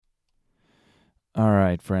All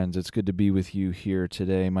right, friends, it's good to be with you here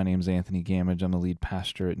today. My name is Anthony Gamage. I'm the lead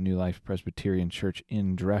pastor at New Life Presbyterian Church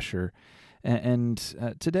in Dresher. And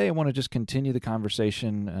today I want to just continue the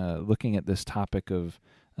conversation looking at this topic of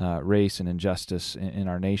race and injustice in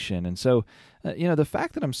our nation. And so, the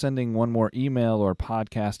fact that I'm sending one more email or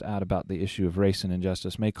podcast out about the issue of race and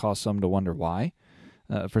injustice may cause some to wonder why.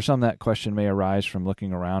 For some, that question may arise from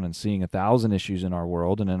looking around and seeing 1,000 issues in our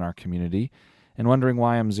world and in our community, and wondering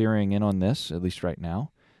why I'm zeroing in on this, at least right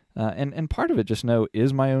now. And part of it, just know,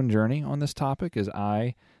 is my own journey on this topic, as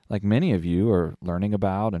I, like many of you, are learning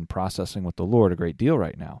about and processing with the Lord a great deal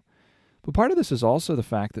right now. But part of this is also the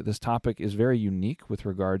fact that this topic is very unique with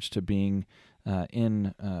regards to being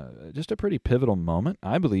in just a pretty pivotal moment,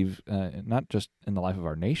 I believe, not just in the life of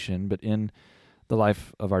our nation, but in the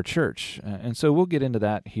life of our church. And so we'll get into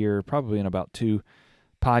that here probably in about 2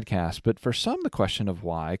 podcasts. But for some, the question of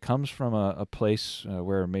why comes from a place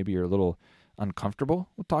where maybe you're a little uncomfortable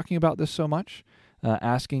with talking about this so much,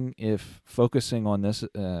 asking if focusing on this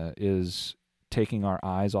is taking our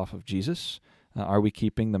eyes off of Jesus. Are we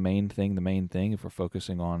keeping the main thing if we're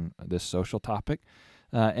focusing on this social topic?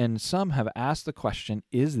 And some have asked the question,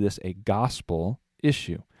 is this a gospel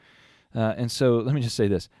issue? And so let me just say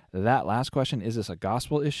this. That last question, is this a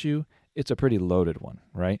gospel issue? It's a pretty loaded one,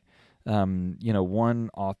 right? One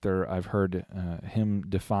author, I've heard him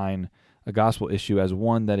define a gospel issue as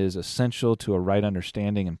one that is essential to a right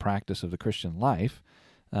understanding and practice of the Christian life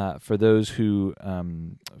for those who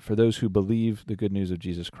believe the good news of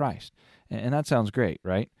Jesus Christ. And that sounds great,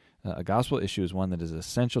 right? A gospel issue is one that is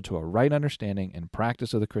essential to a right understanding and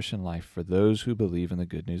practice of the Christian life for those who believe in the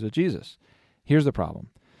good news of Jesus. Here's the problem.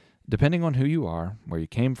 Depending on who you are, where you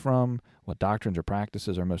came from, what doctrines or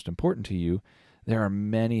practices are most important to you, there are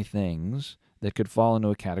many things that could fall into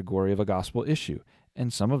a category of a gospel issue,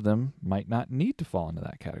 and some of them might not need to fall into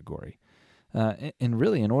that category. And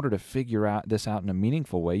really, in order to figure this out in a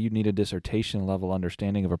meaningful way, you need a dissertation-level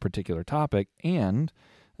understanding of a particular topic and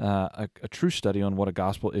a true study on what a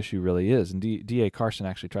gospel issue really is. And D.A. Carson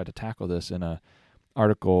actually tried to tackle this in an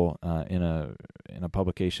article in a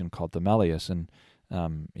publication called Themelius, and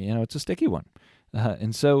it's a sticky one.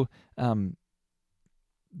 And so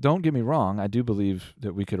don't get me wrong, I do believe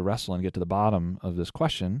that we could wrestle and get to the bottom of this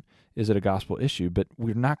question, is it a gospel issue? But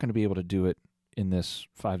we're not going to be able to do it in this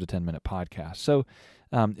 5 to 10 minute podcast. So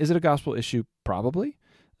is it a gospel issue? Probably.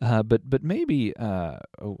 But maybe, I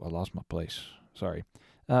lost my place. Sorry.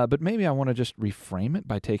 But maybe I want to just reframe it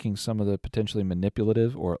by taking some of the potentially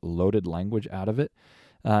manipulative or loaded language out of it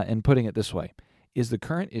and putting it this way. Is the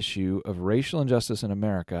current issue of racial injustice in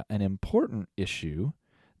America an important issue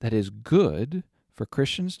that is good for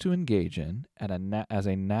Christians to engage in as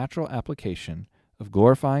a natural application of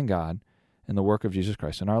glorifying God and the work of Jesus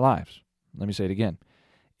Christ in our lives? Let me say it again.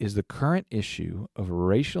 Is the current issue of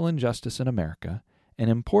racial injustice in America an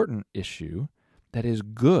important issue that is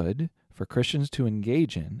good for Christians to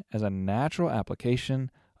engage in as a natural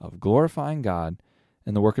application of glorifying God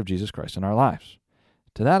and the work of Jesus Christ in our lives?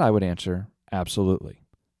 To that I would answer, absolutely.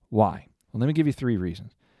 Why? Well, let me give you 3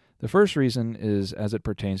 reasons. The first reason is as it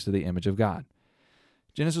pertains to the image of God.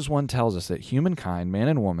 Genesis 1 tells us that humankind, man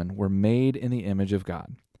and woman, were made in the image of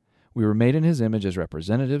God. We were made in His image as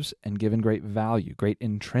representatives and given great value, great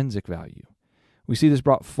intrinsic value. We see this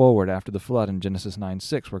brought forward after the flood in Genesis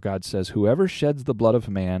 9:6, where God says, "Whoever sheds the blood of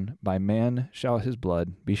man, by man shall his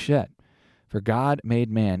blood be shed. For God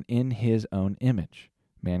made man in His own image,"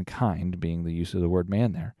 mankind being the use of the word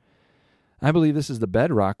man there. I believe this is the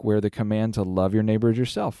bedrock where the command to love your neighbor as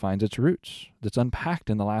yourself finds its roots. That's unpacked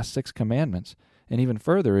in the last 6 commandments, and even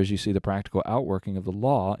further as you see the practical outworking of the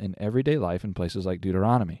law in everyday life in places like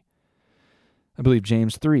Deuteronomy. I believe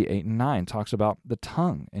James 3:8 and 9 talks about the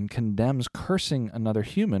tongue and condemns cursing another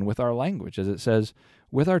human with our language, as it says,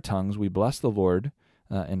 "With our tongues we bless the Lord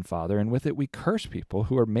and Father, and with it we curse people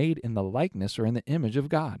who are made in the likeness or in the image of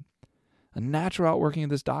God." A natural outworking of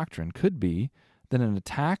this doctrine could be that an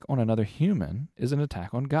attack on another human is an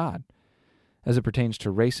attack on God. As it pertains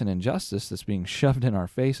to race and injustice that's being shoved in our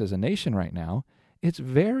face as a nation right now, it's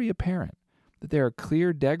very apparent that there are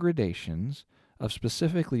clear degradations of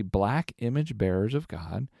specifically black image bearers of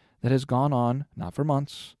God that has gone on not for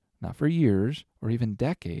months, not for years, or even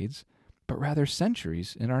decades, but rather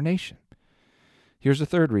centuries in our nation. Here's the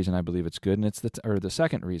third reason I believe it's good, and the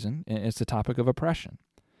second reason, and it's the topic of oppression.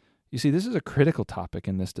 You see, this is a critical topic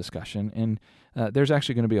in this discussion, and there's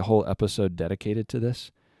actually going to be a whole episode dedicated to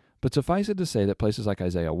this. But suffice it to say that places like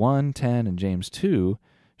Isaiah 1, 10, and James 2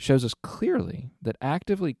 shows us clearly that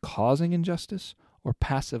actively causing injustice or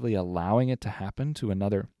passively allowing it to happen to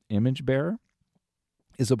another image bearer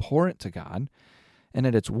is abhorrent to God and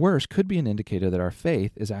at its worst could be an indicator that our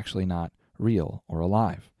faith is actually not real or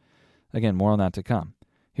alive. Again, more on that to come.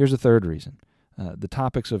 Here's a third reason, the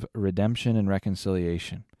topics of redemption and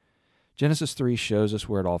reconciliation. Genesis 3 shows us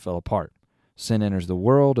where it all fell apart. Sin enters the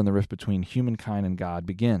world, and the rift between humankind and God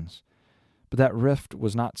begins. But that rift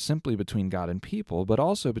was not simply between God and people, but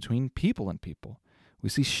also between people and people. We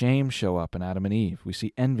see shame show up in Adam and Eve. We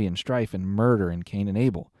see envy and strife and murder in Cain and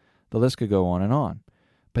Abel. The list could go on and on.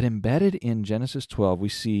 But embedded in Genesis 12, we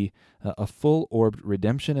see a full-orbed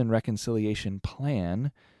redemption and reconciliation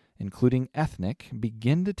plan, including ethnic,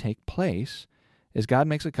 begin to take place as God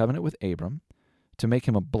makes a covenant with Abram to make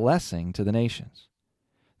him a blessing to the nations.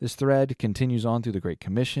 This thread continues on through the Great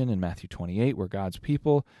Commission in Matthew 28, where God's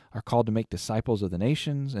people are called to make disciples of the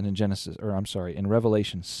nations, and in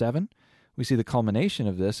Revelation 7, we see the culmination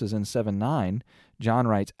of this as in 7:9, John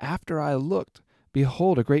writes, "After I looked,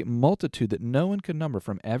 behold, a great multitude that no one could number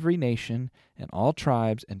from every nation and all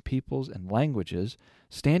tribes and peoples and languages,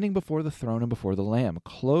 standing before the throne and before the Lamb,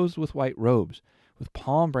 clothed with white robes, with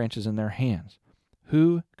palm branches in their hands."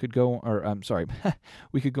 We could go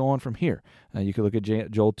on from here. You could look at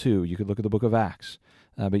Joel 2. You could look at the book of Acts.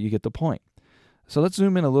 But you get the point. So let's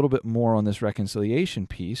zoom in a little bit more on this reconciliation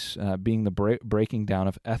piece, being the breaking down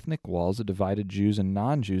of ethnic walls that divided Jews and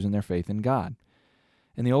non-Jews in their faith in God.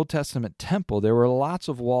 In the Old Testament temple, there were lots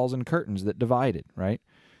of walls and curtains that divided, right?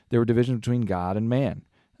 There were divisions between God and man.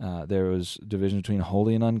 There was division between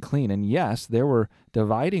holy and unclean. And yes, there were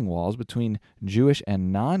dividing walls between Jewish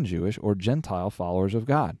and non-Jewish or Gentile followers of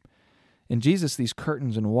God. In Jesus, these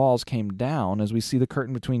curtains and walls came down as we see the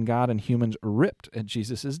curtain between God and humans ripped at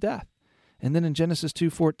Jesus' death. And then in Genesis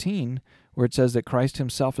 2:14, where it says that Christ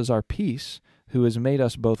himself is our peace, who has made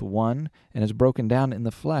us both one and has broken down in the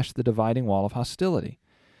flesh the dividing wall of hostility.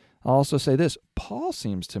 I'll also say this, Paul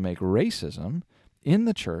seems to make racism in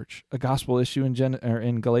the church a gospel issue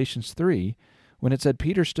in Galatians 3, when it said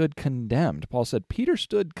Peter stood condemned. Paul said Peter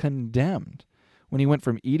stood condemned when he went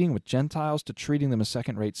from eating with Gentiles to treating them as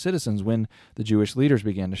second-rate citizens when the Jewish leaders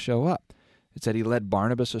began to show up. It said he led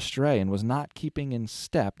Barnabas astray and was not keeping in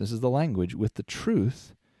step, this is the language, with the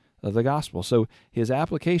truth of the gospel. So his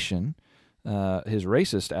application, his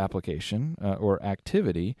racist application or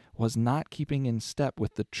activity was not keeping in step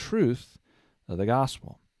with the truth of the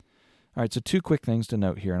gospel. All right, so two quick things to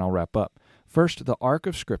note here, and I'll wrap up. First, the arc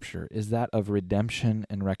of Scripture is that of redemption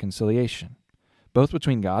and reconciliation, both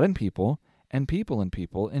between God and people and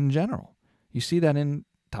people in general. You see that in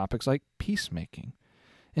topics like peacemaking.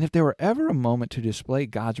 And if there were ever a moment to display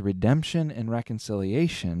God's redemption and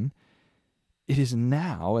reconciliation, it is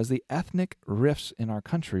now, as the ethnic rifts in our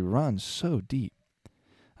country run so deep.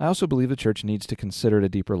 I also believe the church needs to consider at a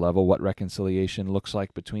deeper level what reconciliation looks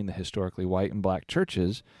like between the historically white and black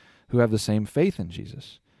churches who have the same faith in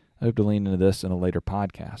Jesus. I hope to lean into this in a later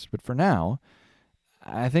podcast. But for now,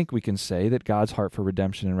 I think we can say that God's heart for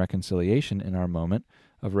redemption and reconciliation in our moment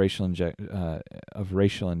of racial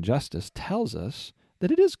injustice tells us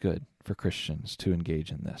that it is good for Christians to engage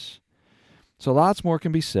in this. So lots more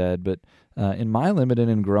can be said, but in my limited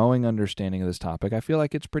and growing understanding of this topic, I feel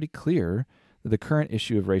like it's pretty clear that the current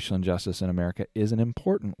issue of racial injustice in America is an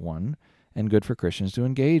important one and good for Christians to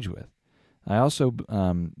engage with. I also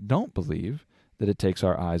don't believe that it takes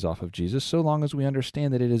our eyes off of Jesus so long as we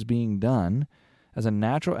understand that it is being done as a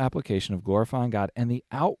natural application of glorifying God and the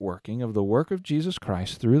outworking of the work of Jesus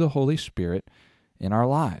Christ through the Holy Spirit in our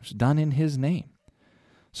lives, done in His name.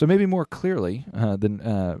 So maybe more clearly and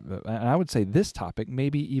I would say this topic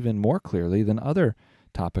maybe even more clearly than other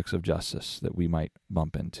topics of justice that we might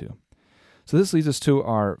bump into. So this leads us to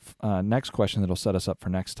our next question that will set us up for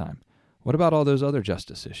next time. What about all those other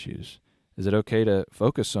justice issues? Is it okay to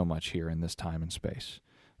focus so much here in this time and space?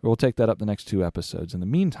 We'll take that up the next 2 episodes. In the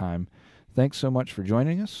meantime, thanks so much for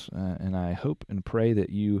joining us, and I hope and pray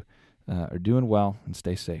that you are doing well and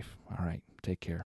stay safe. All right, take care.